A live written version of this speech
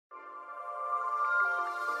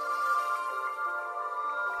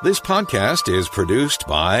This podcast is produced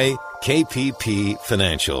by KPP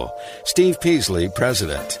Financial. Steve Peasley,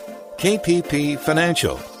 President. KPP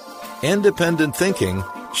Financial. Independent thinking,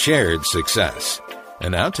 shared success.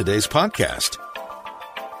 And now today's podcast.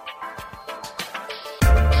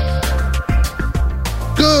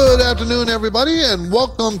 Good afternoon, everybody, and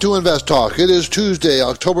welcome to Invest Talk. It is Tuesday,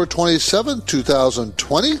 October 27,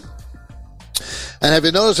 2020. And have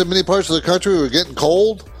you noticed in many parts of the country we're getting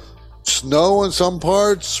cold? Snow in some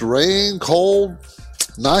parts, rain, cold.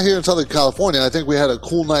 Not here in Southern California. I think we had a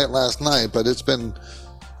cool night last night, but it's been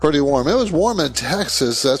pretty warm. It was warm in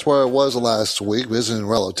Texas. That's where I was last week visiting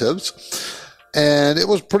relatives. And it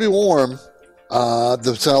was pretty warm till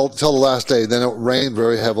the last day. Then it rained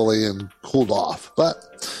very heavily and cooled off. But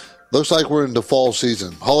looks like we're in the fall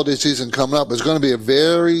season. Holiday season coming up. It's going to be a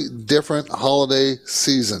very different holiday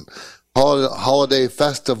season. Holiday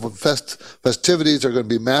festivities are going to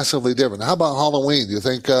be massively different. How about Halloween? Do you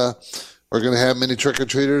think we're going to have many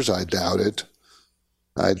trick-or-treaters? I doubt it.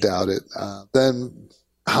 Then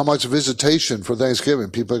how much visitation for Thanksgiving?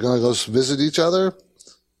 People are going to go visit each other?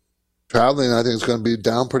 Traveling, I think, is going to be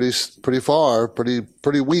down pretty far,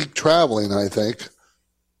 pretty weak traveling, I think.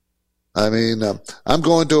 I mean, I'm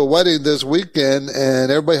going to a wedding this weekend,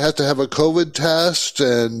 and everybody has to have a COVID test,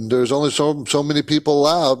 and there's only so many people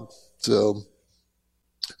allowed. So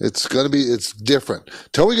it's different.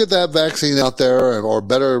 Till we get that vaccine out there or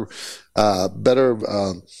better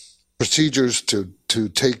procedures to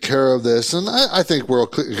take care of this. And I think we're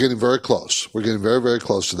getting very close. We're getting very, very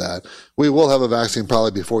close to that. We will have a vaccine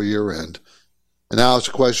probably before year end. And now it's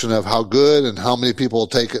a question of how good and how many people will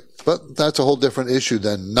take it. But that's a whole different issue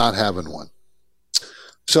than not having one.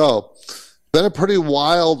 So been a pretty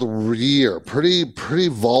wild year, pretty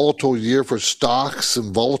volatile year for stocks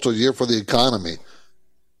and volatile year for the economy.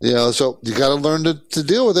 You know, so you got to learn to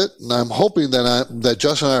deal with it. And I'm hoping that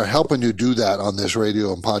Justin and I are helping you do that on this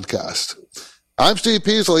radio and podcast. I'm Steve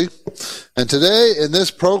Peasley, and today in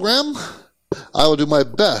this program, I will do my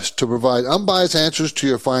best to provide unbiased answers to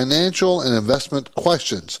your financial and investment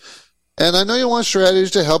questions. And I know you want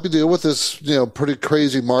strategies to help you deal with this, pretty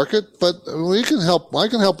crazy market, but we can help. I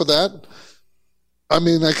can help with that. I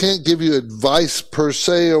mean, I can't give you advice per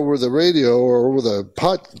se over the radio or over the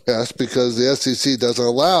podcast because the SEC doesn't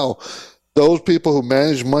allow those people who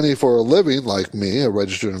manage money for a living, like me, a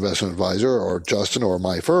registered investment advisor, or Justin, or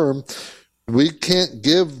my firm. We can't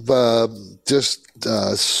give we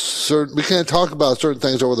can't talk about certain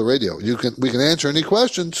things over the radio. We can answer any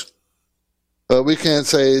questions, but we can't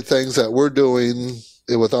say things that we're doing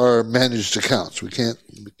with our managed accounts. We can't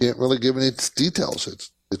really give any details.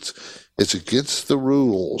 It's against the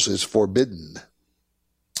rules. It's forbidden.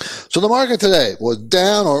 So the market today was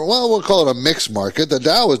down, we'll call it a mixed market. The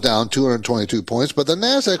Dow was down 222 points, but the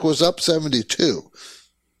Nasdaq was up 72.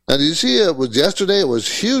 Now, do you see yesterday? It was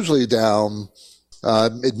hugely down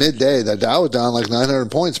at midday. The Dow was down like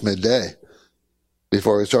 900 points midday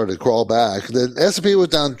before it started to crawl back. The S&P was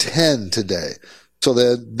down 10 today. So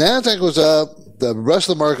the Nasdaq was up. The rest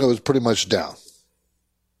of the market was pretty much down.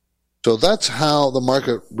 So that's how the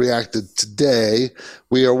market reacted today.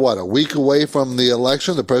 We are, a week away from the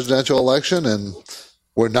election, the presidential election, and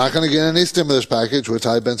we're not going to get any stimulus package, which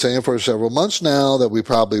I've been saying for several months now that we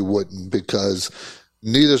probably wouldn't because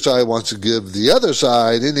neither side wants to give the other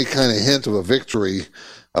side any kind of hint of a victory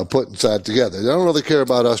of putting side together. They don't really care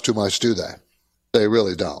about us too much, do they? They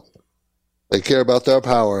really don't. They care about their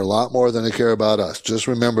power a lot more than they care about us. Just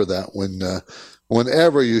remember that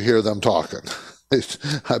whenever you hear them talking.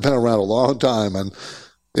 I've been around a long time, and,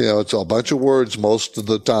 it's a bunch of words most of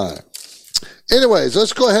the time. Anyways,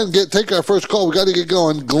 let's go ahead and take our first call. We got to get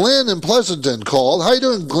going. Glenn in Pleasanton called. How you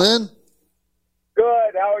doing, Glenn?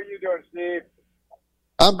 Good. How are you doing, Steve?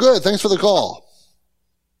 I'm good. Thanks for the call.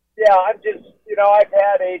 Yeah, I'm just, I've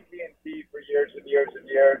had AT&T for years and years and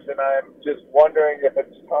years, and I'm just wondering if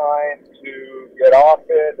it's time to get off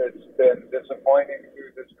it. It's been disappointing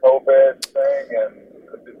through this COVID thing, and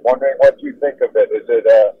I'm just wondering what you think of it. Is it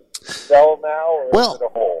a sell now, or is it a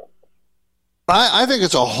hold? I think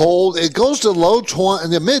it's a hold. It goes to about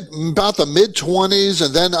the mid 20s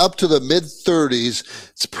and then up to the mid 30s.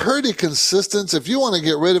 It's pretty consistent. If you want to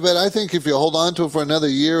get rid of it, I think if you hold on to it for another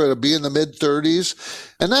year, it'll be in the mid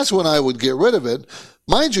 30s. And that's when I would get rid of it.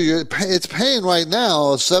 Mind you, it's paying right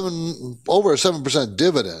now over a 7%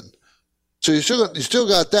 dividend. So you still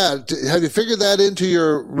got that. Have you figured that into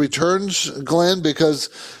your returns, Glenn? Because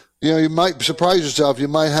you might surprise yourself. You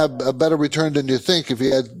might have a better return than you think if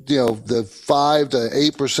you had, the 5 to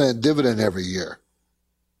 8% dividend every year.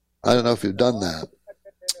 I don't know if you've done that.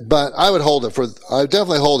 But I would hold it I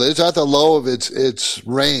definitely hold it. It's at the low of its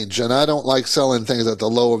range, and I don't like selling things at the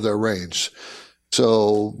low of their range.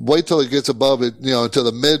 So wait till it gets above it, to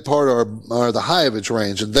the mid part or the high of its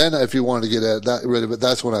range. And then if you wanted to get rid of it,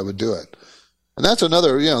 that's when I would do it. And that's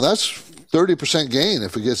another, that's 30% gain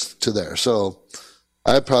if it gets to there. So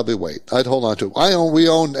I'd probably wait. I'd hold on to it. We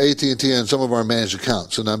own AT&T and some of our managed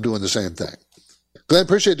accounts, and I'm doing the same thing. Glenn,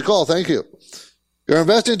 appreciate the call. Thank you. You're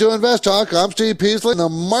investing to Invest Talk. I'm Steve Peasley. The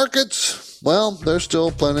markets, well, there's still a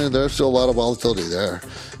lot of volatility there,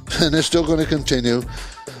 and it's still going to continue.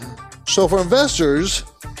 So for investors,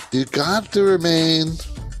 you got to remain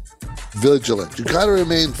vigilant. You got to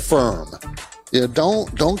remain firm.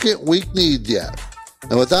 Don't get weak-kneed yet.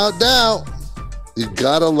 And without doubt, you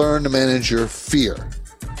got to learn to manage your fear.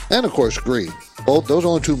 And of course, greed. Both those are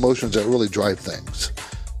only two emotions that really drive things.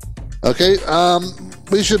 Okay,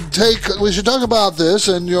 we should talk about this,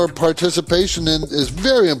 and your participation is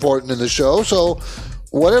very important in the show. So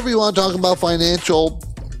whatever you want to talk about financial,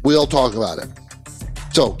 we'll talk about it.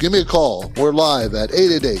 So give me a call. We're live at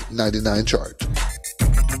 888-99-CHART.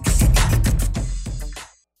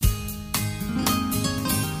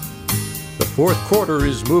 The fourth quarter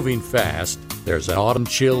is moving fast. There's an autumn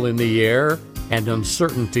chill in the air and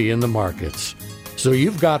uncertainty in the markets. So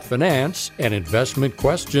you've got finance and investment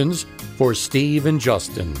questions for Steve and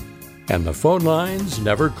Justin. And the phone lines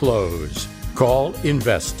never close. Call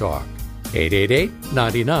Invest Talk.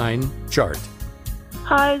 888-99-CHART.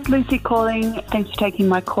 Hi, it's Lucy calling. Thanks for taking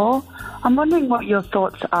my call. I'm wondering what your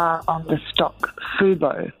thoughts are on the stock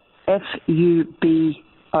FUBO,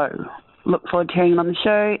 F-U-B-O. Look forward to hearing you on the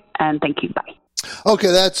show, and thank you. Bye.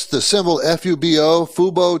 Okay, that's the symbol FUBO.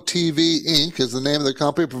 Fubo TV Inc. is the name of the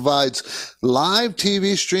company. It provides live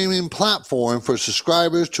TV streaming platform for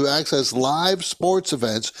subscribers to access live sports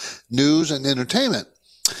events, news, and entertainment.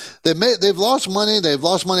 They've lost money. They've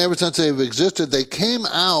lost money ever since they've existed. They came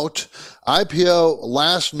out IPO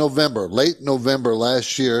last November, late November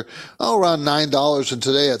last year, around $9, and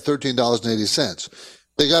today at $13.80.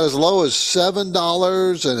 They got as low as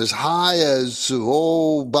 $7 and as high as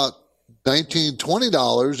about $19, $20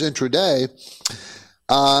 intraday,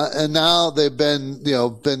 and now they've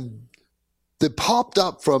they popped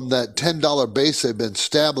up from that $10 base they've been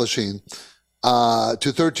establishing to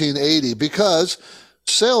 $13.80 because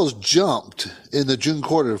sales jumped in the June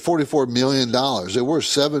quarter to $44 million. They were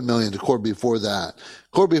 $7 million the quarter before that.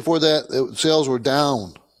 Quarter before that, sales were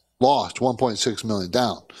down, lost $1.6 million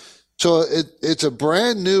down. So it's a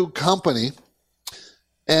brand new company.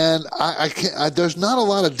 And there's not a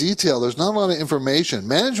lot of detail. There's not a lot of information.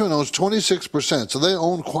 Management owns 26%, so they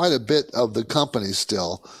own quite a bit of the company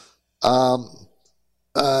still.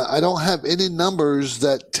 I don't have any numbers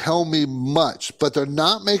that tell me much, but they're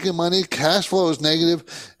not making money. Cash flow is negative.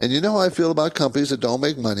 And you know how I feel about companies that don't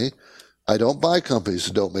make money. I don't buy companies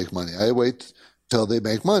that don't make money. I wait till they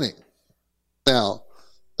make money. Now,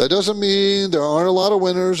 that doesn't mean there aren't a lot of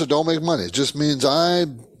winners that don't make money. It just means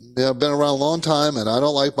I've been around a long time, and I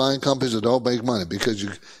don't like buying companies that don't make money because you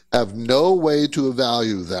have no way to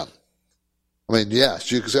value them. I mean,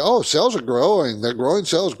 yes, you can say, oh, sales are growing. They're growing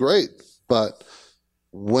sales, great. But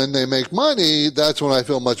when they make money, that's when I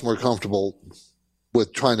feel much more comfortable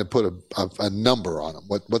with trying to put a number on them,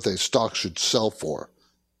 what their stock should sell for.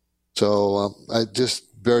 So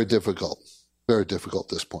very difficult at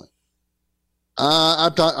this point.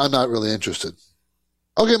 I'm not really interested.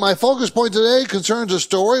 Okay, my focus point today concerns a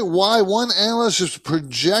story why one analyst is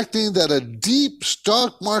projecting that a deep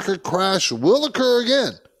stock market crash will occur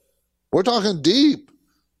again. We're talking deep,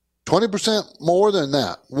 20% more than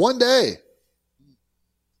that, one day.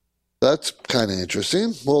 That's kind of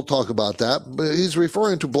interesting. We'll talk about that. But he's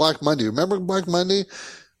referring to Black Monday. Remember Black Monday?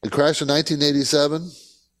 It crashed in 1987.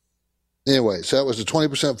 Anyway, so that was a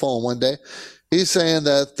 20% fall in one day. He's saying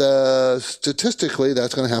that statistically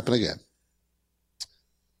that's going to happen again.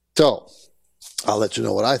 So I'll let you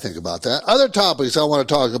know what I think about that. Other topics I want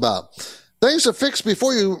to talk about. Things to fix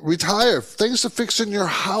before you retire. Things to fix in your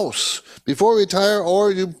house before you retire,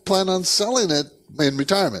 or you plan on selling it in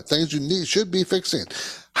retirement. Things you should be fixing.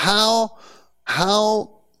 How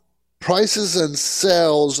prices and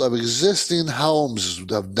sales of existing homes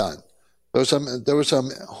have done. There was some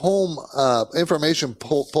home information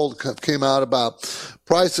came out about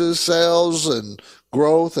prices, sales, and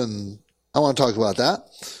growth, and I want to talk about that.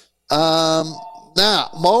 Now,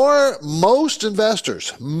 most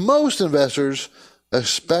investors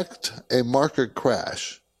expect a market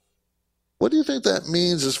crash. What do you think that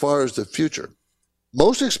means as far as the future?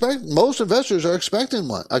 Most investors are expecting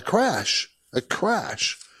a crash.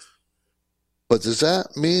 But does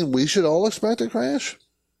that mean we should all expect a crash?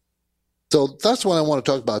 So that's what I want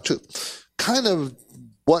to talk about too. Kind of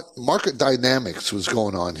what market dynamics was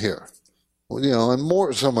going on here. And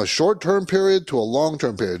more from a short-term period to a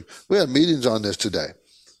long-term period. We had meetings on this today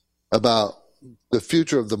about the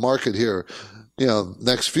future of the market here,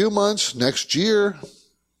 next few months, next year.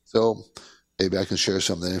 So maybe I can share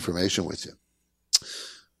some of that information with you.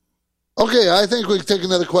 Okay, I think we can take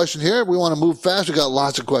another question here. We want to move fast. We got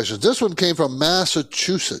lots of questions. This one came from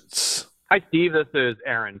Massachusetts. Hi, Steve. This is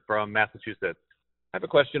Aaron from Massachusetts. I have a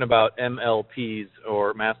question about MLPs,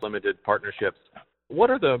 or mass limited partnerships. What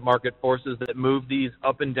are the market forces that move these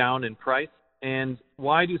up and down in price, and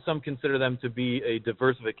why do some consider them to be a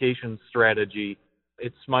diversification strategy?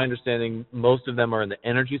 It's my understanding most of them are in the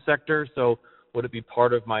energy sector, so would it be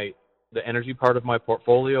part of the energy part of my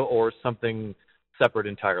portfolio or something separate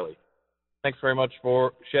entirely? Thanks very much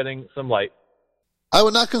for shedding some light. I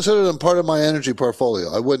would not consider them part of my energy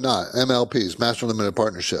portfolio. I would not. MLPs, master limited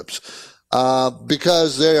partnerships.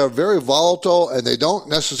 Because they are very volatile and they don't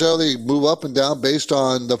necessarily move up and down based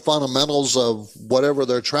on the fundamentals of whatever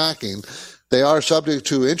they're tracking. They are subject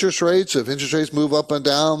to interest rates. If interest rates move up and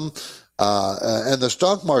down, and the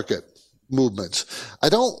stock market movements.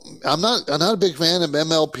 I'm not a big fan of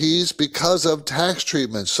MLPs because of tax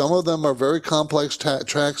treatment. Some of them are very complex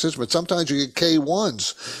taxes, but sometimes you get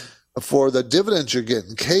K1s for the dividends you're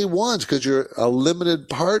getting. K1s because you're a limited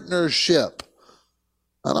partnership.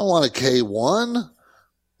 I don't want a K1.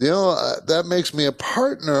 That makes me a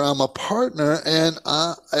partner. I'm a partner, and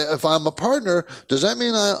if I'm a partner, does that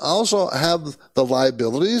mean I also have the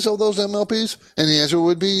liabilities of those MLPs? And the answer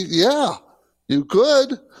would be, yeah, you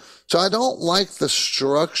could. So I don't like the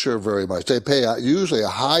structure very much. They pay usually a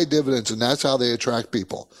high dividends, and that's how they attract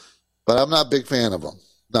people. But I'm not a big fan of them.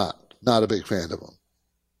 Not a big fan of them.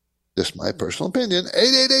 Just my personal opinion.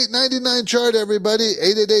 888-99-CHART, everybody.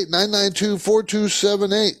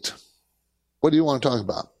 888-992-4278. What do you want to talk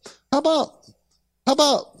about? How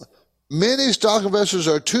about many stock investors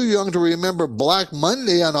are too young to remember Black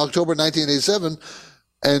Monday on October 1987,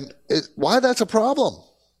 and why that's a problem?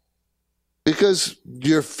 Because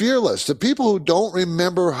you're fearless. The people who don't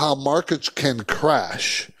remember how markets can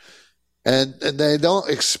crash and they don't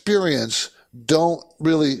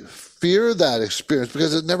really fear that experience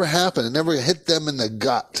because it never happened. It never hit them in the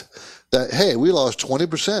gut that, hey, we lost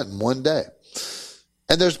 20% in one day.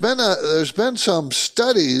 And there's been some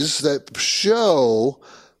studies that show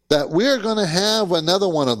that we're going to have another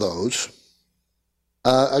one of those.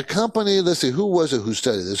 A company, let's see, who was it who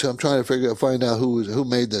studied this? I'm trying to find out who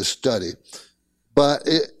made this study. But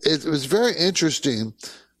it was very interesting.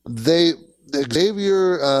 The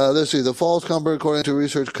false number, according to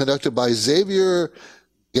research conducted by Xavier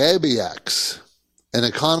Gabiaks, an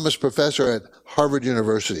economist professor at Harvard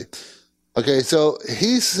University. Okay, so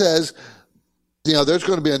he says, there's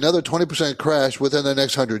going to be another 20% crash within the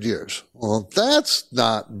next 100 years. Well, that's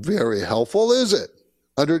not very helpful, is it?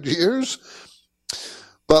 100 years?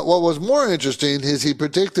 But what was more interesting is he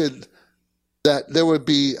predicted that there would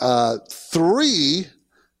be 3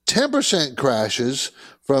 10% crashes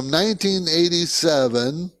from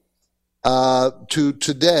 1987 to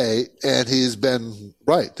today, and he's been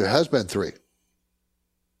right. There has been 3.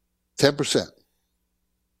 10%.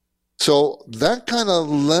 So that kind of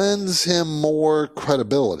lends him more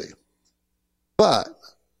credibility. But,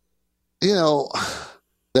 that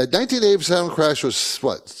 1987 crash was,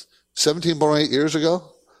 17.8 years ago?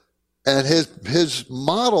 And his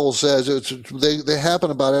model says they happen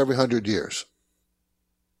about every 100 years.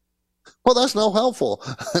 Well, that's no helpful.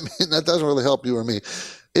 I mean, that doesn't really help you or me.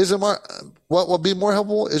 What will be more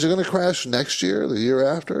helpful? Is it going to crash next year, the year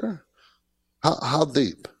after? How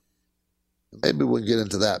deep? Maybe we'll get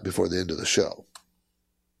into that before the end of the show.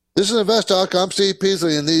 This is Invest.com, Steve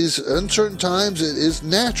Peasley. In these uncertain times, it is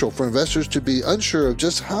natural for investors to be unsure of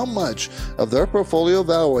just how much of their portfolio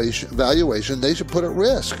valuation they should put at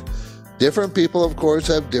risk. Different people, of course,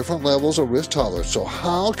 have different levels of risk tolerance. So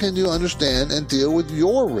how can you understand and deal with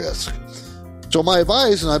your risk? So my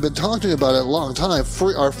advice, and I've been talking to you about it a long time,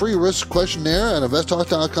 our free risk questionnaire at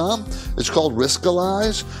investtalk.com. It's called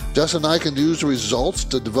Riskalyze. Justin and I can use the results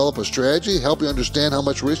to develop a strategy, help you understand how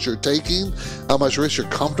much risk you're taking, how much risk you're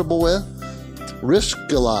comfortable with.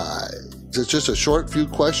 Riskalyze. It's just a short few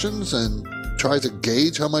questions and tries to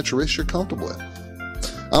gauge how much risk you're comfortable with.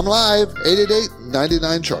 I'm live,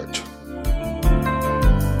 888-99-CHART.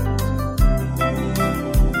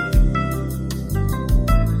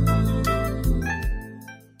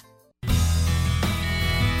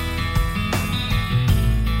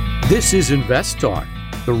 This is Invest Talk,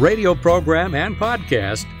 the radio program and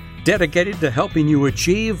podcast dedicated to helping you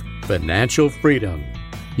achieve financial freedom.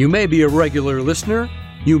 You may be a regular listener,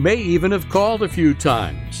 You may even have called a few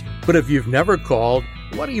times. But if you've never called,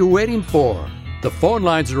 what are you waiting for? The phone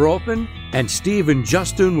lines are open, and Steve and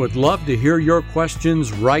Justin would love to hear your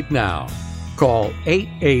questions right now. Call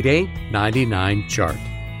 888-99-CHART.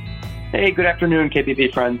 Hey, good afternoon,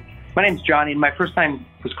 KPP friends. My name's Johnny, and my first time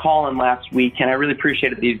was calling last week, and I really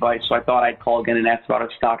appreciated the advice, so I thought I'd call again and ask about a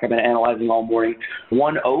stock I've been analyzing all morning.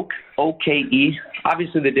 One Oak, OKE.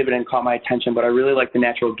 Obviously, the dividend caught my attention, but I really like the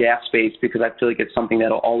natural gas space because I feel like it's something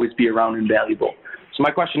that'll always be around and valuable. So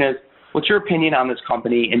my question is, what's your opinion on this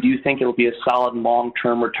company, and do you think it'll be a solid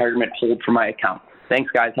long-term retirement hold for my account?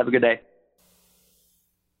 Thanks, guys. Have a good day.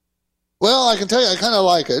 Well, I can tell you, I kind of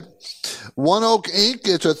like it. One Oak Inc.,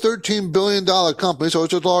 it's a $13 billion company, so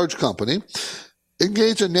it's a large company.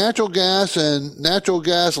 Engaged in natural gas and natural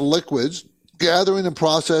gas liquids, gathering and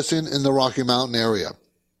processing in the Rocky Mountain area.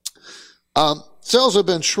 Sales have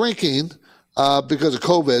been shrinking because of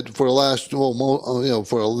COVID for the last,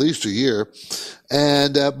 for at least a year.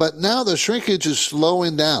 And but now the shrinkage is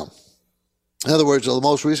slowing down. In other words, the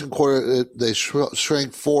most recent quarter, they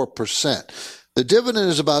shrank 4%. The dividend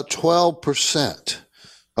is about 12%.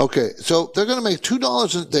 Okay, so they're going to make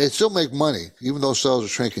 $2. They still make money, even though sales are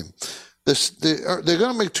shrinking. They're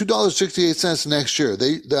going to make $2.68 next year.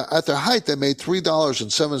 At their height, they made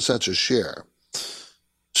 $3.07 a share.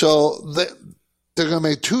 So they're going to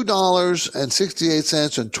make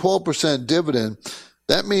 $2.68 and 12% dividend.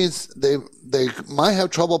 That means they might have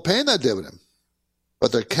trouble paying that dividend,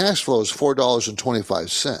 but their cash flow is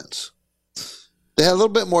 $4.25. They had a little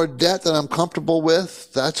bit more debt than I'm comfortable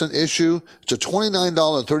with. That's an issue. It's a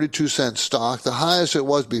 $29.32 stock. The highest it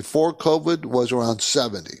was before COVID was around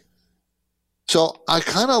 70. So I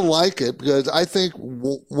kind of like it because I think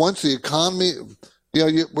once the economy,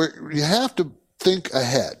 you have to think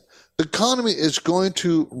ahead. The economy is going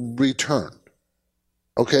to return.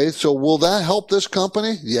 Okay, so will that help this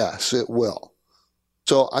company? Yes, it will.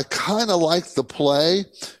 So I kind of like the play.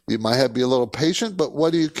 You might have to be a little patient, but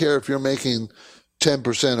what do you care if you're making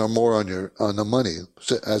 10% or more on the money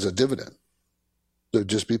as a dividend? So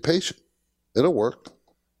just be patient. It'll work.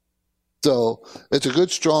 So it's a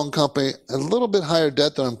good, strong company, a little bit higher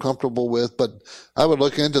debt than I'm comfortable with, but I would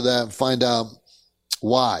look into that and find out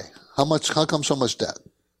why. How come so much debt?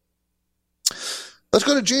 Let's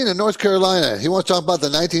go to Gene in North Carolina. He wants to talk about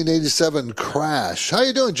the 1987 crash. How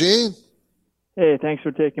you doing, Gene? Hey, thanks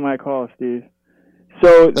for taking my call, Steve.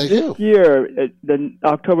 So Thank this you. year, the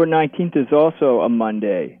October 19th is also a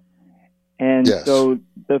Monday. And Yes. So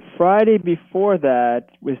the Friday before that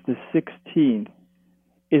was the 16th.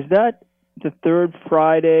 Is that the third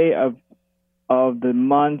Friday of the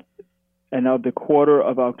month and of the quarter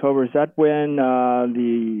of October? Is that when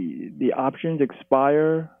the options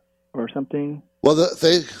expire or something? Well,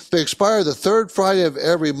 they expire the third Friday of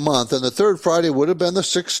every month, and the third Friday would have been the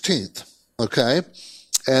 16th, okay?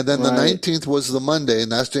 And then the 19th was the Monday,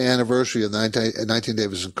 and that's the anniversary of the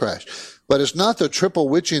 1987 crash. But it's not the triple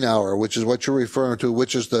witching hour, which is what you're referring to,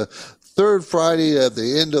 which is the third Friday of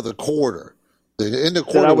the end of the quarter. The end of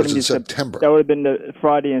the quarter was in September. That would have been the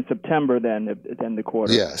Friday in September then, at the end of the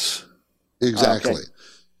quarter. Yes, exactly. Okay.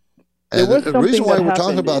 And there was the reason something why that we're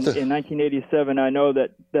talking happened about in 1987. I know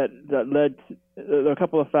that led to a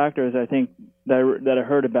couple of factors. I think that I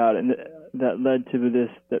heard about, and that led to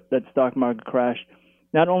that stock market crash.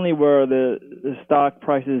 Not only were the stock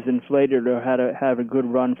prices inflated or had to have a good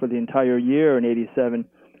run for the entire year in '87,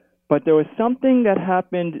 but there was something that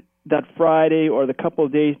happened that Friday or the couple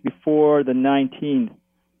of days before the 19th,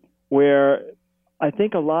 where I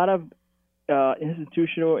think a lot of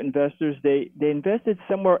institutional investors, they invested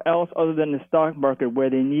somewhere else other than the stock market where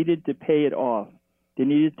they needed to pay it off. They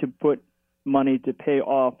needed to put money to pay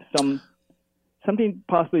off something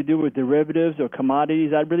possibly to do with derivatives or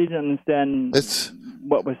commodities. I really didn't understand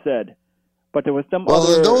what was said. But there was some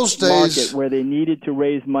other in those days, market where they needed to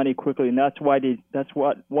raise money quickly, and that's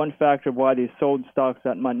one factor of why they sold stocks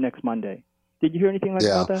that next Monday. Did you hear anything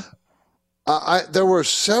about that? There were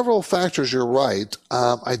several factors, you're right.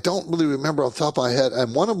 I don't really remember off the top of my head,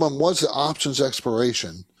 and one of them was the options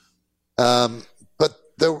expiration. But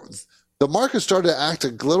the market started to act a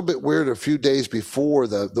little bit weird a few days before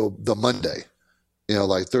the Monday,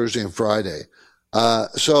 like Thursday and Friday.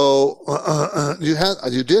 So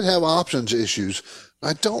you did have options issues.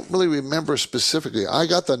 I don't really remember specifically. I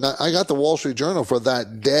got the Wall Street Journal for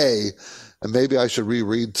that day, and maybe I should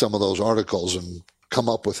reread some of those articles and come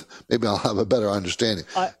up with, maybe I'll have a better understanding.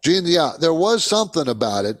 Gene, there was something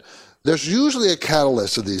about it. There's usually a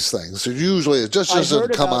catalyst of these things. It just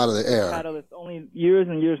doesn't come out of the air. Catalyst only years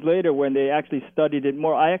and years later when they actually studied it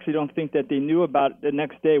more. I actually don't think that they knew about the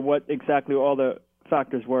next day what exactly all the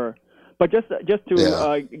factors were. But just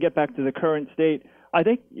to get back to the current state, I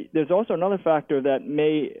think there's also another factor that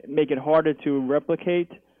may make it harder to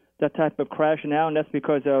replicate that type of crash now, and that's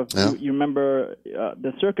because of you remember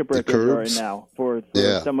the circuit breakers are in now for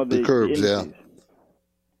some of the curbs. indices.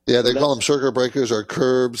 Yeah, they call them circuit breakers or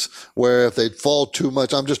curbs, where if they fall too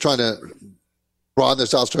much, I'm just trying to broaden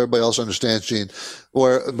this out so everybody else understands, Gene,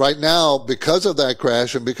 where right now, because of that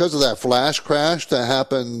crash and because of that flash crash that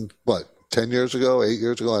happened, 10 years ago, 8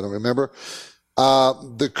 years ago, I don't remember,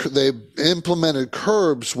 they implemented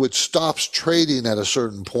curbs which stops trading at a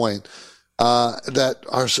certain point that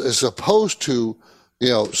is supposed to,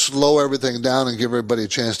 slow everything down and give everybody a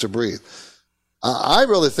chance to breathe. I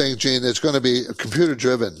really think, Gene, it's going to be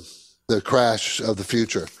computer-driven, the crash of the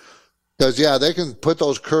future. Because, they can put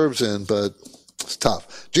those curves in, but it's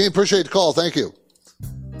tough. Gene, appreciate the call. Thank you.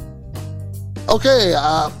 Okay,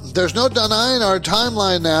 there's no denying our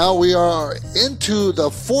timeline now. We are into the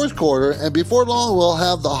fourth quarter, and before long, we'll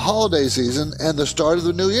have the holiday season and the start of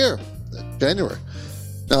the new year, January.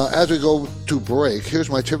 Now, as we go to break, here's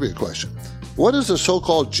my trivia question. What is the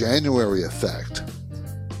so-called January effect?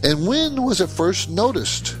 And when was it first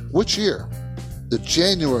noticed? Which year? The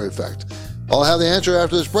January effect. I'll have the answer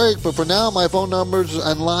after this break, but for now, my phone numbers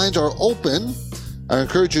and lines are open. I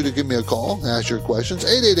encourage you to give me a call and ask your questions.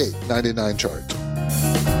 888-99-CHART.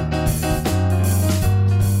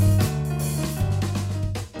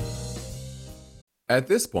 At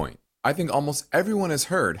this point, I think almost everyone has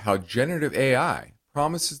heard how generative AI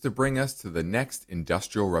promises to bring us to the next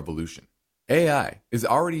industrial revolution. AI is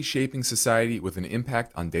already shaping society with an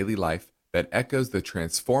impact on daily life that echoes the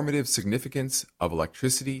transformative significance of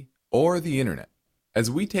electricity or the internet. As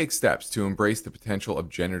we take steps to embrace the potential of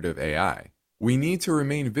generative AI, we need to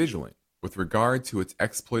remain vigilant with regard to its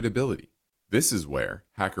exploitability. This is where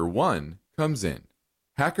HackerOne comes in.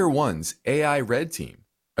 HackerOne's AI Red Team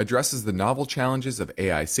addresses the novel challenges of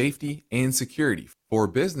AI safety and security for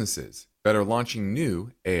businesses that are launching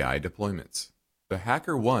new AI deployments. The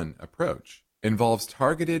HackerOne approach involves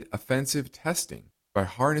targeted offensive testing by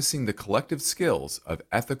harnessing the collective skills of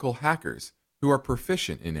ethical hackers who are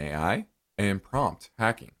proficient in AI and prompt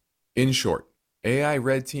hacking. In short, AI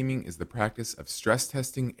red teaming is the practice of stress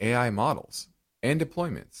testing AI models and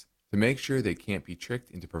deployments to make sure they can't be tricked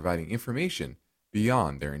into providing information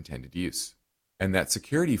beyond their intended use, and that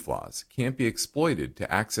security flaws can't be exploited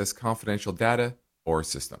to access confidential data or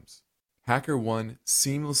systems. HackerOne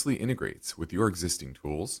seamlessly integrates with your existing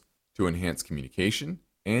tools to enhance communication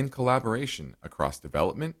and collaboration across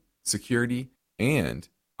development, security, and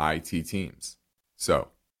IT teams. So,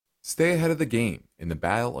 stay ahead of the game in the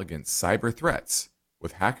battle against cyber threats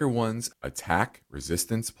with HackerOne's attack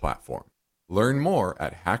resistance platform. Learn more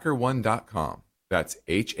at hackerone.com. That's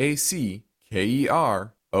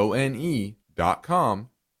HackerOne.com,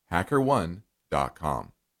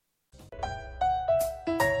 hackerone.com.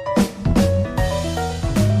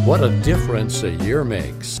 What a difference a year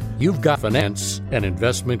makes. You've got finance and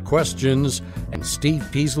investment questions, and Steve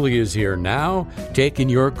Peasley is here now taking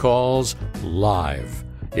your calls live.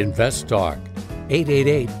 Invest Talk,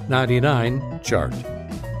 888-99-CHART.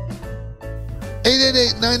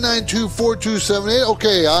 888-992-4278.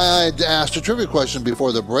 Okay, I asked a trivia question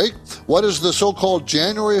before the break. What is the so-called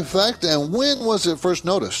January effect, and when was it first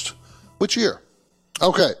noticed? Which year?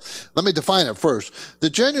 Okay, let me define it first. The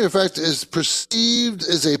January effect is perceived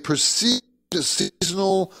as a perceived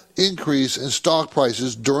seasonal increase in stock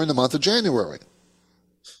prices during the month of January.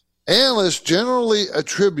 Analysts generally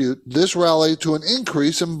attribute this rally to an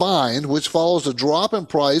increase in buying, which follows a drop in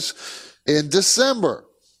price in December.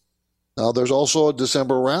 Now, there's also a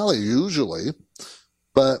December rally usually,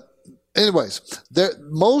 but anyways,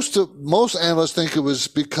 most analysts think it was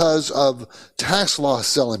because of tax loss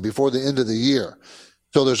selling before the end of the year.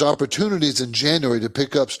 So there's opportunities in January to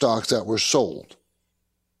pick up stocks that were sold.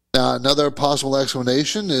 Now, another possible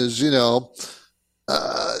explanation is,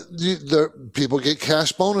 people get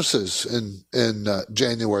cash bonuses in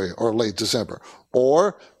January or late December,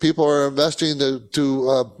 or people are investing to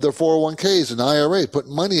their 401ks and IRA,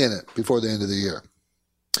 putting money in it before the end of the year,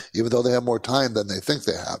 even though they have more time than they think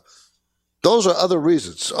they have. Those are other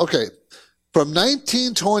reasons. Okay, from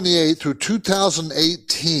 1928 through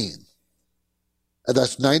 2018, and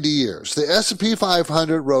that's 90 years, the S&P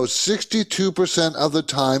 500 rose 62% of the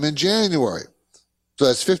time in January. So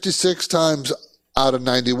that's 56 times out of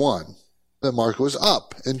 91. The market was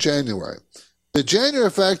up in January. The January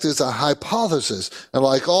effect is a hypothesis, and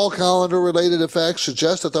like all calendar-related effects,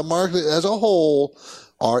 suggests that the market as a whole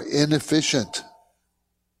are inefficient.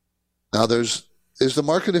 Now, there's is the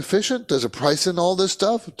market efficient? Does it price in all this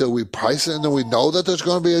stuff? Do we price in and we know that there's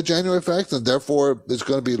going to be a January effect and therefore it's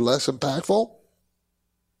going to be less impactful?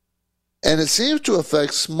 And it seems to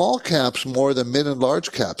affect small caps more than mid and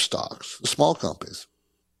large cap stocks, the small companies.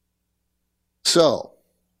 So,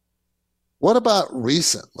 what about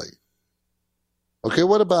recently? Okay,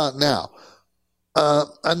 what about now?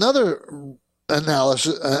 Another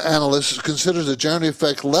analyst considers the January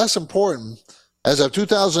effect less important as of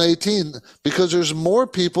 2018 because there's more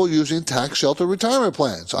people using tax shelter retirement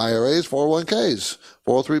plans, IRAs, 401ks,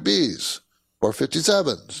 403bs,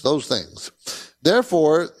 457s, those things.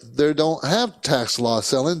 Therefore, they don't have tax loss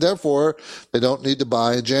selling. Therefore, they don't need to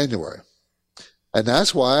buy in January. And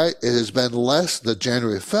that's why it has been less, the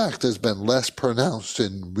January effect has been less pronounced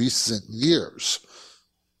in recent years.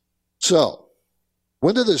 So,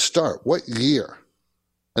 when did this start? What year?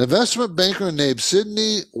 An investment banker named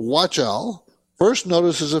Sidney Wachtel first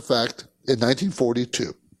noticed this effect in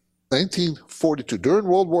 1942. 1942, during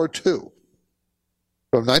World War II.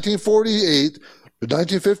 From 1948 to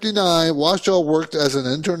 1959, Wachtel worked as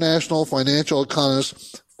an international financial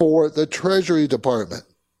economist for the Treasury Department.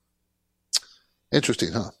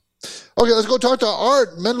 Interesting, huh? Okay, let's go talk to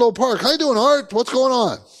Art, Menlo Park. How you doing, Art? What's going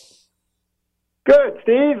on? Good,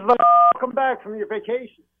 Steve. Welcome back from your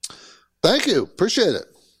vacation. Thank you. Appreciate it.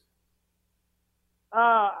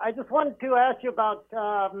 I just wanted to ask you about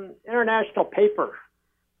international paper.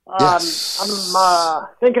 Yes. I'm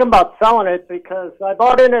thinking about selling it because I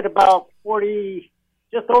bought in at about 40,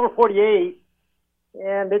 just over 48,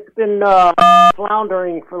 and it's been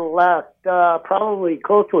floundering for the last probably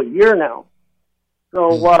close to a year now.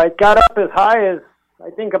 So I got up as high as, I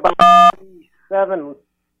think, about 47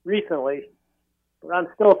 recently, but I'm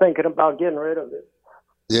still thinking about getting rid of it.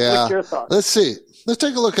 Yeah. What's your thoughts? Let's see. Let's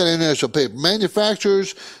take a look at international paper.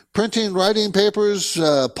 Manufacturers, printing, writing papers,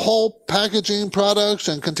 pulp, packaging products,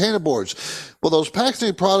 and container boards. Well, those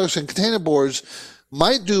packaging products and container boards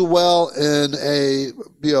might do well in a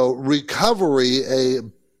recovery, a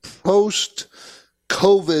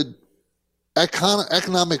post-COVID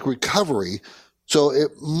economic recovery. So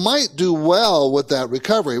it might do well with that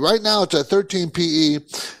recovery. Right now, it's at 13 PE.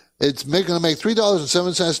 It's going to make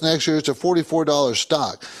 $3.07 next year. It's a $44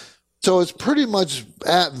 stock. So it's pretty much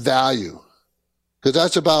at value because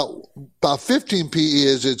that's about 15 PE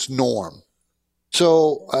is its norm.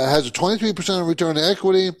 So it has a 23% return to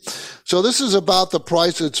equity. So this is about the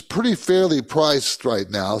price. It's pretty fairly priced right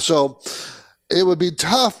now. So it would be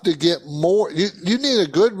tough to get more. You need a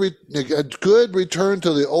good return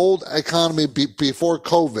to the old economy before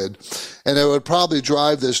COVID, and it would probably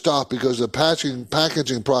drive this stock because of packaging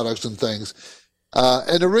products and things.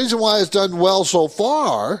 And the reason why it's done well so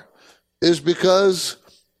far is because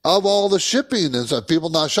of all the shipping and stuff. People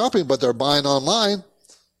not shopping, but they're buying online.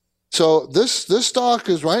 So this stock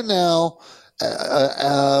is right now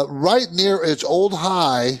right near its old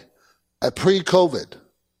high at pre-COVID.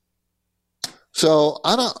 So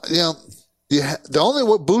the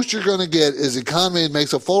only boost you're going to get is the economy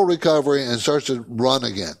makes a full recovery and starts to run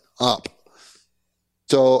again up.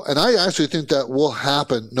 So, and I actually think that will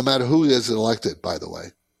happen no matter who is elected, by the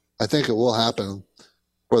way. I think it will happen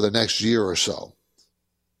for the next year or so.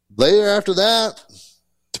 Later after that,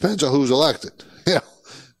 depends on who's elected. Yeah.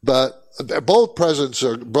 But both of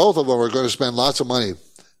them are going to spend lots of money,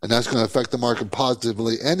 and that's going to affect the market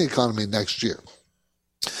positively and the economy next year.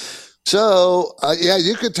 So,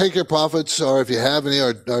 you could take your profits, or if you have any,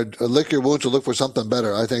 or lick your wounds to look for something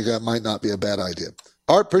better. I think that might not be a bad idea.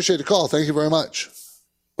 Art, appreciate the call. Thank you very much.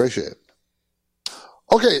 Appreciate it.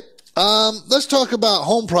 Okay, let's talk about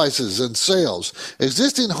home prices and sales.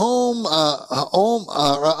 Existing home are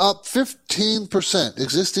up 15%.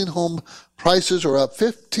 Existing home prices are up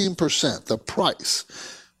 15%. The price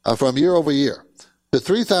from year over year to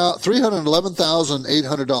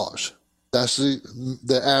 $311,800. That's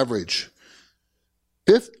the average.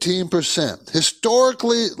 15%.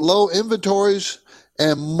 Historically low inventories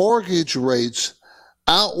and mortgage rates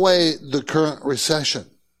outweigh the current recession.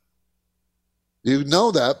 You know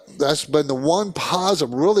that. That's been the one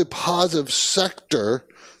really positive sector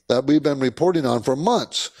that we've been reporting on for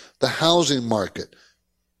months, the housing market.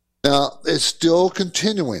 Now, it's still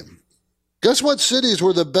continuing. Guess what cities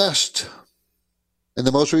were the best in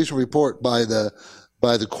the most recent report by the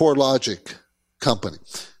CoreLogic company?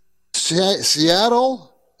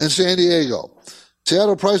 Seattle and San Diego.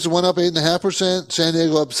 Seattle prices went up 8.5%, San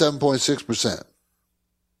Diego up 7.6%.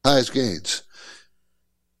 Highest gains.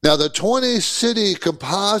 Now, the 20-city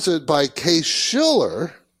composite by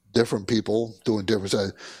Case-Shiller, different people doing different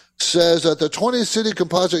sides, says that the 20-city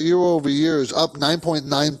composite year over year is up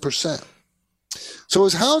 9.9%. So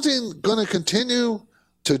is housing going to continue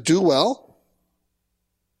to do well?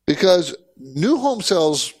 Because new home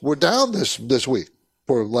sales were down this week,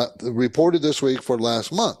 reported this week for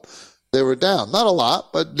last month. They were down. Not a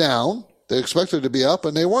lot, but down. They expected to be up,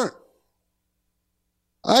 and they weren't.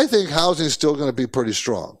 I think housing is still going to be pretty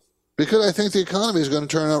strong because I think the economy is going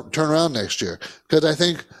to turn around next year. Because I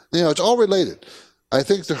think, it's all related. I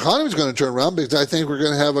think the economy is going to turn around because I think we're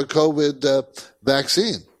going to have a COVID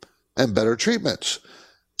vaccine and better treatments.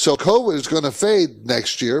 So COVID is going to fade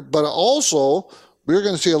next year, but also we're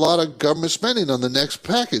going to see a lot of government spending on the next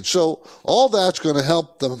package. So all that's going to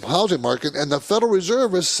help the housing market. And the Federal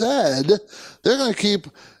Reserve has said they're going to keep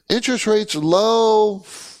interest rates low.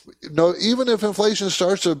 Even if inflation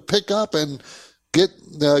starts to pick up and get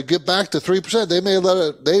back to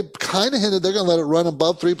 3%, they kind of hinted they're going to let it run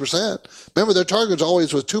above 3%. Remember, their target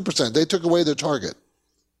always was 2%. They took away their target.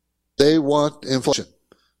 They want inflation.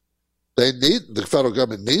 The federal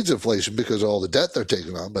government needs inflation because of all the debt they're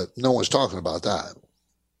taking on, but no one's talking about that.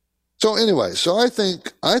 So anyway, I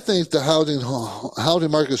think the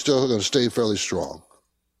housing market is still going to stay fairly strong.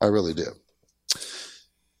 I really do.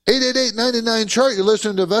 888-99-CHART. You're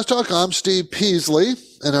listening to Invest Talk. I'm Steve Peasley,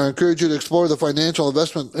 and I encourage you to explore the financial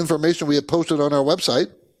investment information we have posted on our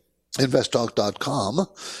website, investtalk.com.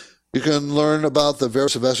 You can learn about the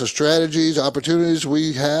various investment strategies, opportunities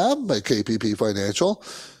we have at KPP Financial.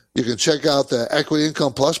 You can check out the Equity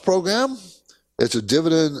Income Plus program. It's a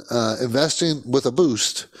dividend investing with a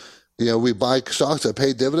boost. We buy stocks that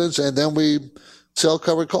pay dividends, and then we sell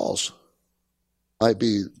covered calls. Might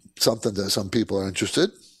be something that some people are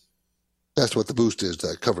interested. That's what the boost is,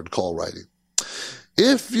 that covered call writing.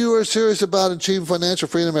 If you are serious about achieving financial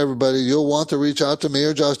freedom, everybody, you'll want to reach out to me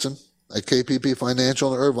or Justin at KPP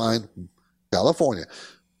Financial in Irvine, California.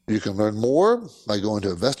 You can learn more by going to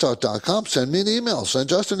investtalk.com. Send me an email. Send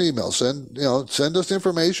Justin an email. Send us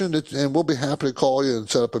information, and we'll be happy to call you and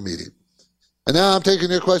set up a meeting. And now I'm taking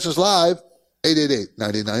your questions live,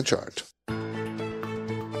 888-99-CHART.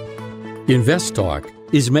 Invest Talk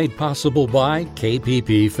is made possible by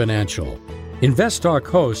KPP Financial. Invest Talk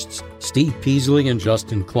hosts Steve Peasley and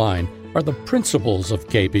Justin Klein are the principals of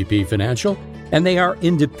KPP Financial, and they are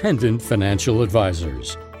independent financial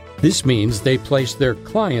advisors. This means they place their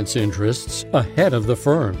clients' interests ahead of the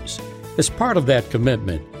firm's. As part of that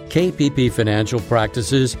commitment, KPP Financial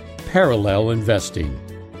practices parallel investing,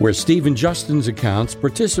 where Steve and Justin's accounts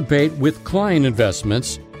participate with client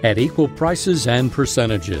investments at equal prices and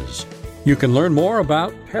percentages. You can learn more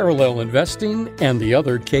about parallel investing and the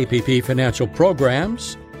other KPP Financial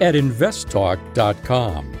programs at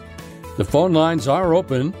investtalk.com. The phone lines are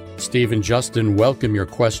open. Steve and Justin welcome your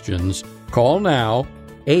questions. Call now,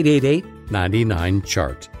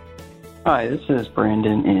 888-99-CHART. Hi, this is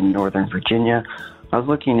Brandon in Northern Virginia. I was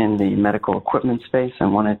looking in the medical equipment space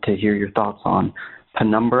and wanted to hear your thoughts on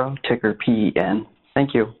Penumbra, ticker PEN.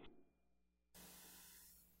 Thank you.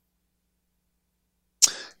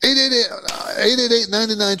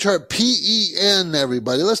 888-99-CHART, PEN,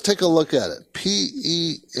 everybody. Let's take a look at it.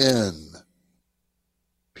 PEN.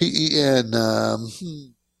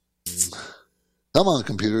 Come on,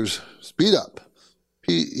 computers. Speed up.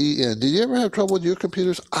 PEN. Did you ever have trouble with your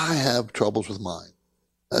computers? I have troubles with mine.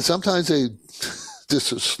 Sometimes they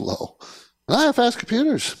just are slow. And I have fast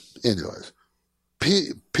computers. Anyways.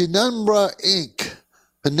 Penumbra Inc.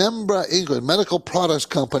 Penumbra Inc., a medical products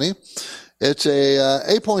company. It's a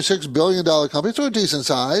 $8.6 billion company. It's a decent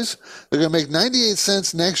size. They're going to make 98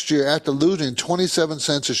 cents next year after losing 27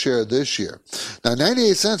 cents a share this year. Now,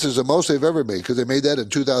 98 cents is the most they've ever made because they made that in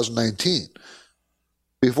 2019.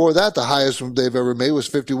 Before that, the highest they've ever made was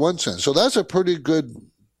 51 cents. So that's a pretty good,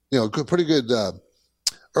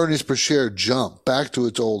 earnings per share jump back to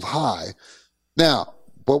its old high. Now,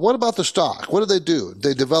 but what about the stock? What do?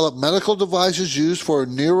 They develop medical devices used for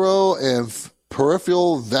neuro and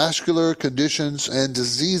peripheral vascular conditions and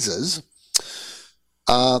diseases.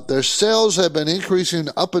 Their sales have been increasing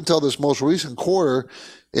up until this most recent quarter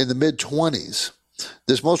in the mid-20s.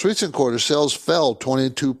 This most recent quarter, sales fell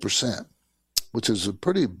 22%, which is a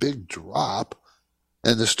pretty big drop,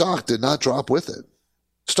 and the stock did not drop with it.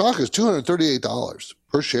 Stock is $238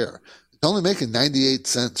 per share. It's only making 98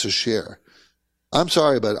 cents a share. I'm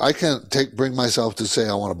sorry, but I can't bring myself to say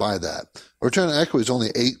I want to buy that. Return on equity is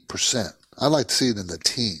only 8%. I'd like to see it in the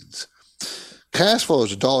teens. Cash flow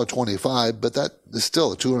is $1.25, but that is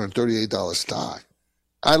still a $238 stock.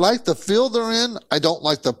 I like the field they're in. I don't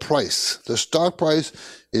like the price. The stock price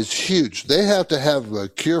is huge. They have to have a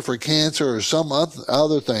cure for cancer or some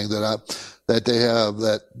other thing that they have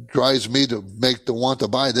that drives me to want to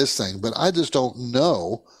buy this thing. But I just don't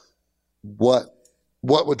know what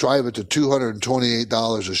what would drive it to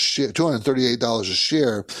 $228 a share, $238 a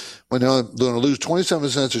share, when they're going to lose 27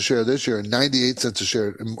 cents a share this year and 98 cents a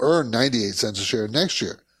share, and earn 98 cents a share next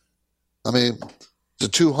year? I mean, the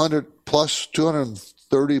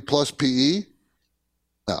 230 plus PE?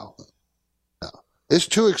 No. It's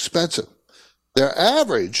too expensive. Their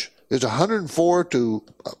average is 104 to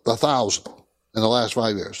 1,000 in the last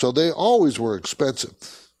 5 years. So they always were expensive.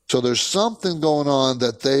 So there's something going on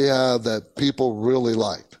that they have that people really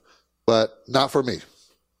like, but not for me.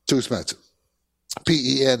 Too expensive.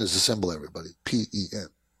 PEN is the symbol, everybody. PEN.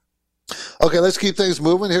 Okay, let's keep things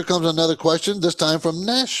moving. Here comes another question, this time from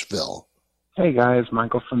Nashville. Hey guys,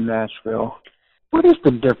 Michael from Nashville. What is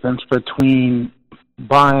the difference between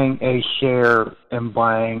buying a share and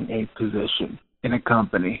buying a position in a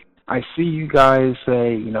company? I see you guys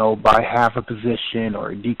say, buy half a position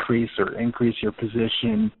or decrease or increase your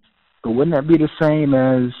position, but wouldn't that be the same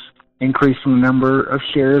as increasing the number of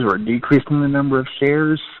shares or decreasing the number of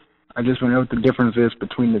shares? I just want to know what the difference is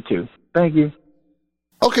between the two. Thank you.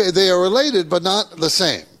 Okay, they are related, but not the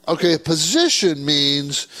same. Okay, position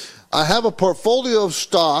means I have a portfolio of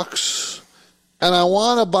stocks and I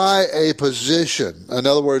want to buy a position. In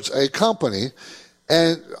other words, a company,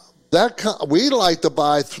 and we like to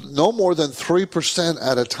buy no more than 3%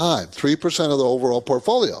 at a time, 3% of the overall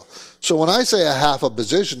portfolio. So when I say a half a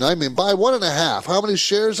position, I mean buy 1.5. How many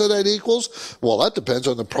shares that equals? Well, that depends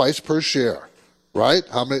on the price per share, right?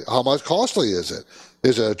 How much costly is it?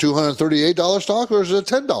 Is it a $238 stock or is it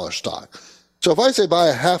a $10 stock? So if I say buy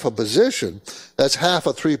a half a position, that's half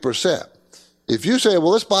of 3%. If you say,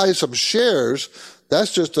 well, let's buy some shares,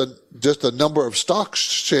 that's just the number of stock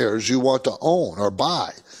shares you want to own or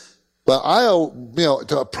buy. But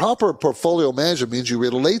to a proper portfolio management means you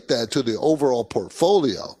relate that to the overall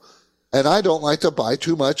portfolio. And I don't like to buy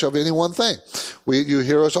too much of any one thing. You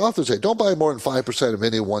hear us often say, don't buy more than 5% of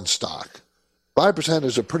any one stock. 5%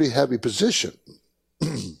 is a pretty heavy position.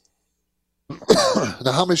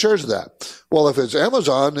 Now, how many shares is that? Well, if it's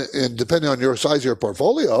Amazon, and depending on your size of your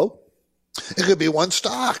portfolio, it could be one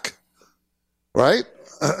stock, right?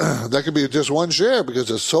 That could be just one share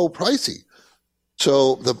because it's so pricey.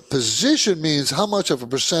 So the position means how much of a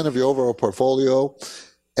percent of your overall portfolio,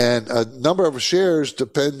 and a number of shares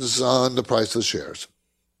depends on the price of the shares.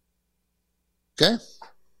 Okay?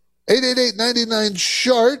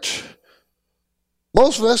 888-99-CHART.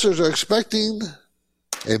 Most investors are expecting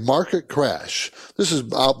a market crash. This is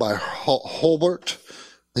out by Holbert.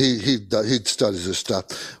 He studies this stuff.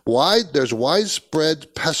 There's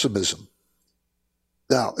widespread pessimism.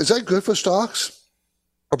 Now, is that good for stocks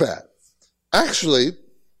or bad? Actually,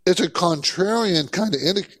 it's a contrarian kind of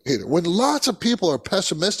indicator. When lots of people are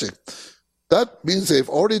pessimistic, that means they've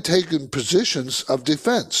already taken positions of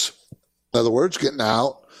defense. In other words, getting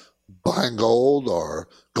out, buying gold, or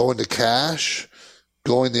going to cash,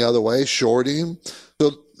 going the other way, shorting.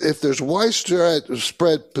 So if there's widespread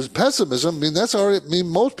pessimism,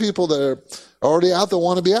 most people that are already out there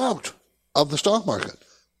want to be out of the stock market.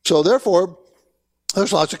 So therefore,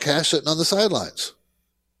 there's lots of cash sitting on the sidelines.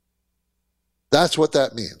 That's what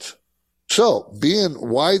that means. So being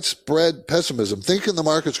widespread pessimism, thinking the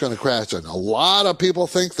market's going to crash, and a lot of people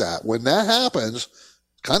think that. When that happens,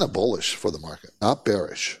 it's kind of bullish for the market, not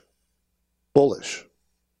bearish. Bullish.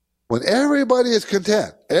 When everybody is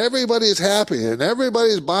content, everybody is happy, and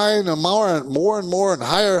everybody's buying more and more and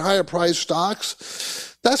higher price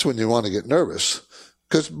stocks, that's when you want to get nervous,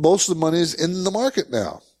 because most of the money is in the market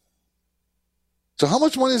now. So how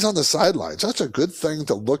much money is on the sidelines? That's a good thing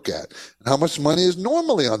to look at. And how much money is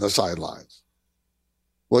normally on the sidelines?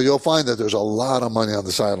 Well, you'll find that there's a lot of money on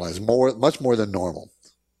the sidelines, much more than normal.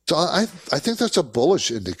 So I think that's a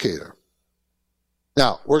bullish indicator.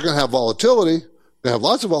 Now, we're going to have volatility. We're going to have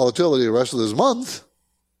lots of volatility the rest of this month,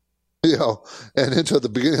 and into the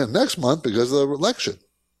beginning of next month because of the election.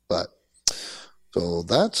 So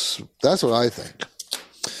that's what I think.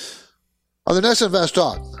 On the next Invest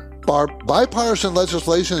Talk, bipartisan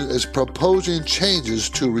legislation is proposing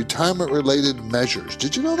changes to retirement-related measures.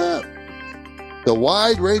 Did you know that? The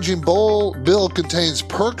wide-ranging bill contains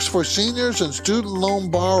perks for seniors and student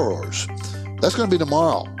loan borrowers. That's going to be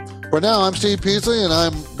tomorrow. For now, I'm Steve Peasley, and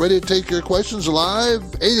I'm ready to take your questions live.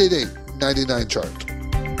 888-99-CHART.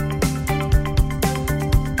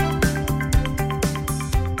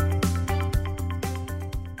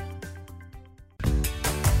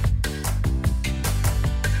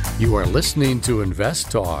 You are listening to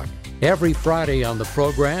Invest Talk. Every Friday on the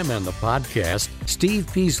program and the podcast, Steve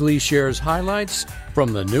Peasley shares highlights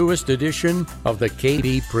from the newest edition of the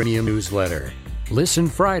KB Premium Newsletter. Listen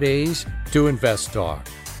Fridays to Invest Talk.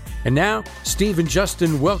 And now, Steve and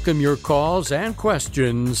Justin welcome your calls and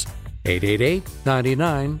questions.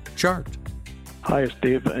 888-99-CHART. Hi,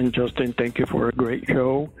 Steve and Justin. Thank you for a great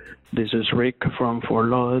show. This is Rick from Fort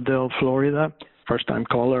Lauderdale, Florida. First-time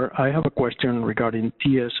caller. I have a question regarding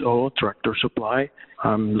TSO, Tractor Supply.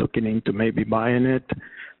 I'm looking into maybe buying it.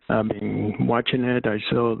 I've been watching it. I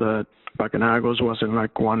saw that Bacanagos was in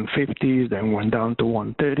like 150s, then went down to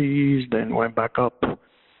 130s, then went back up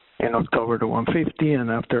in October to 150,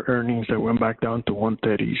 and after earnings, they went back down to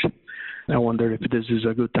 130s. I wonder if this is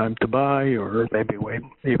a good time to buy, or maybe wait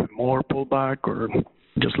even more pullback, or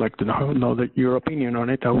just like to know that your opinion on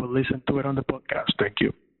it. I will listen to it on the podcast. Thank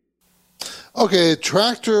you. Okay,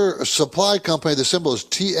 Tractor Supply Company, the symbol is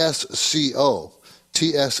TSCO.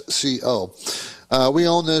 TSCO. We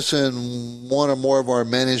own this in one or more of our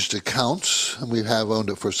managed accounts, and we have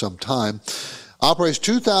owned it for some time. Operates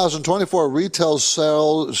 2,024 retail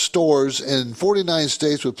stores in 49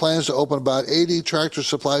 states with plans to open about 80 Tractor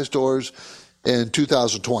Supply stores in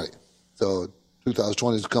 2020. So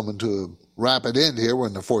 2020 is coming to a rapid end here. We're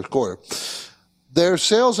in the fourth quarter. Their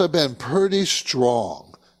sales have been pretty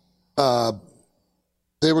strong.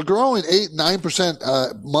 They were growing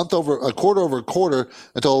 8-9% quarter over quarter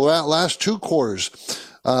until the last two quarters.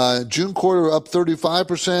 June quarter up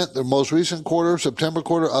 35%. The most recent quarter, September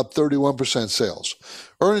quarter, up 31% sales.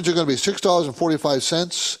 Earnings are going to be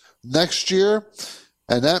 $6.45 next year,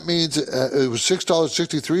 and that means it was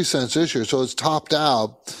 $6.63 this year, so it's topped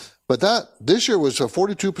out. But this year was a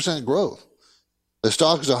 42% growth. The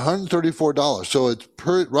stock is $134, so it's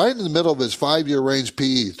right in the middle of its 5-year range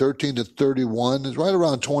PE, 13 to 31. It's right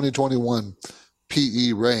around 2021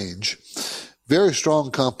 PE range. Very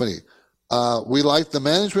strong company. We like the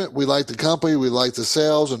management, we like the company, we like the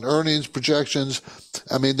sales and earnings projections.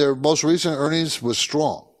 I mean, their most recent earnings was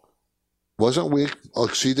strong. Wasn't weak,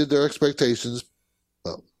 exceeded their expectations.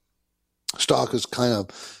 Stock is kind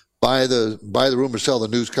of buy the rumor, sell the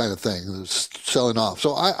news kind of thing. It's selling off.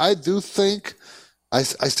 So I do think, I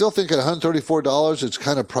still think at $134, it's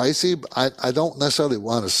kind of pricey. I don't necessarily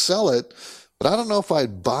want to sell it, but I don't know if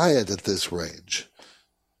I'd buy it at this range.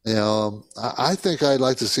 You know, I think I'd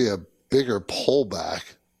like to see a bigger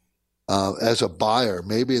pullback as a buyer,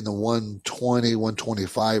 maybe in the 120,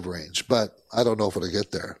 125 range, but I don't know if it'll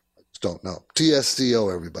get there. I just don't know. TSCO,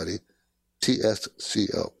 everybody.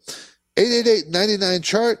 TSCO.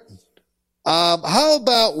 888-99-CHART. How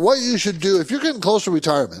about what you should do if you're getting close to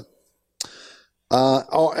retirement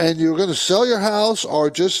and you're going to sell your house or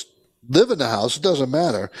just live in the house, it doesn't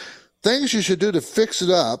matter. Things you should do to fix it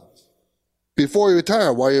up before you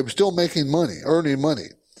retire while you're still making money, earning money.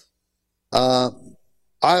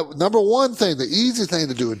 Number one thing, the easy thing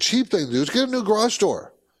to do, a cheap thing to do is get a new garage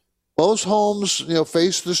door. Most homes,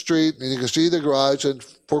 face the street and you can see the garage. And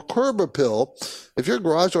for curb appeal, if your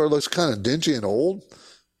garage door looks kind of dingy and old,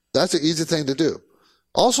 that's an easy thing to do.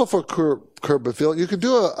 Also for curb appeal, you can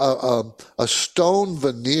do a stone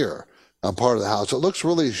veneer on part of the house. It looks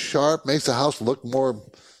really sharp, makes the house look more,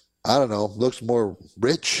 looks more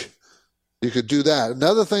rich. You could do that.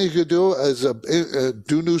 Another thing you could do is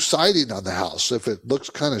do new siding on the house. If it looks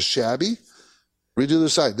kind of shabby, redo the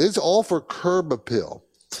siding. This is all for curb appeal.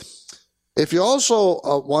 If you also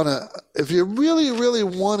if you really, really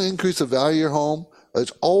want to increase the value of your home, it's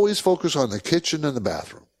always focus on the kitchen and the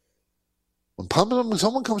bathroom. When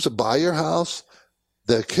someone comes to buy your house,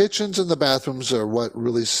 the kitchens and the bathrooms are what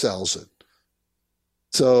really sells it.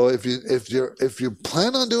 So if you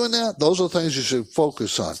plan on doing that, those are the things you should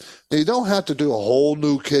focus on. Now, you don't have to do a whole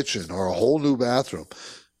new kitchen or a whole new bathroom.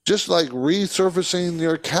 Just like resurfacing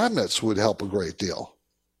your cabinets would help a great deal.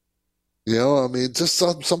 Just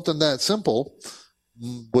something that simple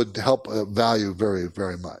would help value very,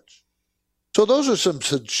 very much. So those are some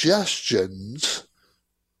suggestions.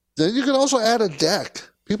 Then you can also add a deck.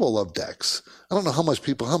 People love decks. I don't know how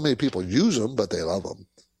many people use them, but they love them.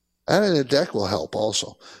 Adding a deck will help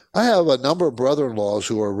also. I have a number of brother-in-laws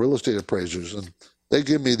who are real estate appraisers, and they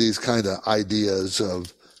give me these kind of ideas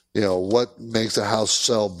of, what makes a house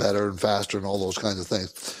sell better and faster and all those kinds of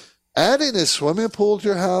things. Adding a swimming pool to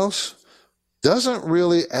your house doesn't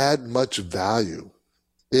really add much value.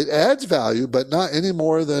 It adds value, but not any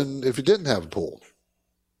more than if you didn't have a pool.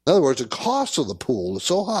 In other words, the cost of the pool is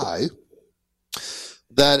so high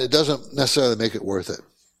that it doesn't necessarily make it worth it.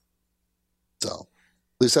 So,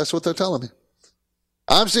 at least that's what they're telling me.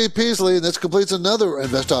 I'm Steve Peasley, and this completes another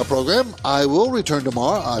Invest Talk program. I will return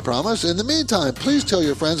tomorrow, I promise. In the meantime, please tell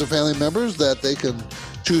your friends and family members that they can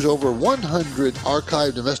choose over 100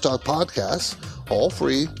 archived Invest Talk podcasts, all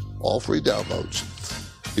free downloads.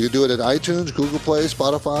 You can do it at iTunes, Google Play,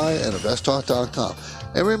 Spotify, and InvestTalk.com.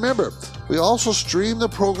 And remember, we also stream the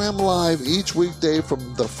program live each weekday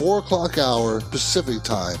from the 4 o'clock hour Pacific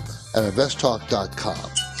time at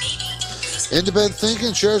investtalk.com. Independent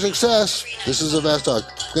thinking, share success. This is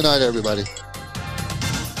InvestTalk. Good night, everybody.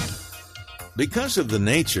 Because of the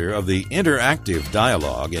nature of the interactive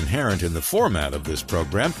dialogue inherent in the format of this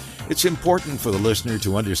program, it's important for the listener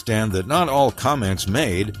to understand that not all comments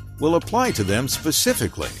made will apply to them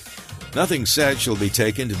specifically. Nothing said shall be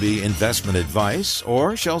taken to be investment advice,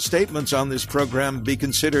 or shall statements on this program be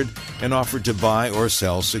considered an offer to buy or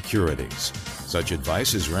sell securities. Such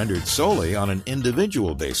advice is rendered solely on an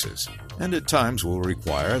individual basis, and at times will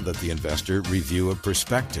require that the investor review a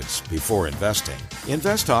prospectus before investing.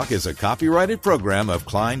 InvestTalk is a copyrighted program of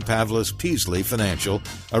Klein Pavlis Peasley Financial,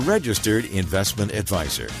 a registered investment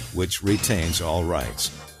advisor, which retains all rights.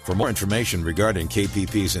 For more information regarding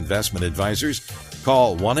KPP's investment advisors,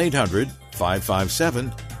 call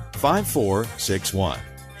 1-800-557-5461.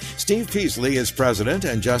 Steve Peasley is President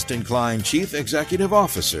and Justin Klein, Chief Executive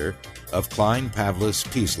Officer of Klein Pavlis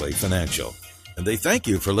Peasley Financial. And they thank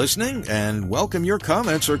you for listening and welcome your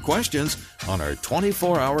comments or questions on our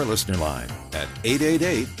 24-hour listener line at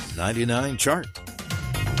 888-99-CHART.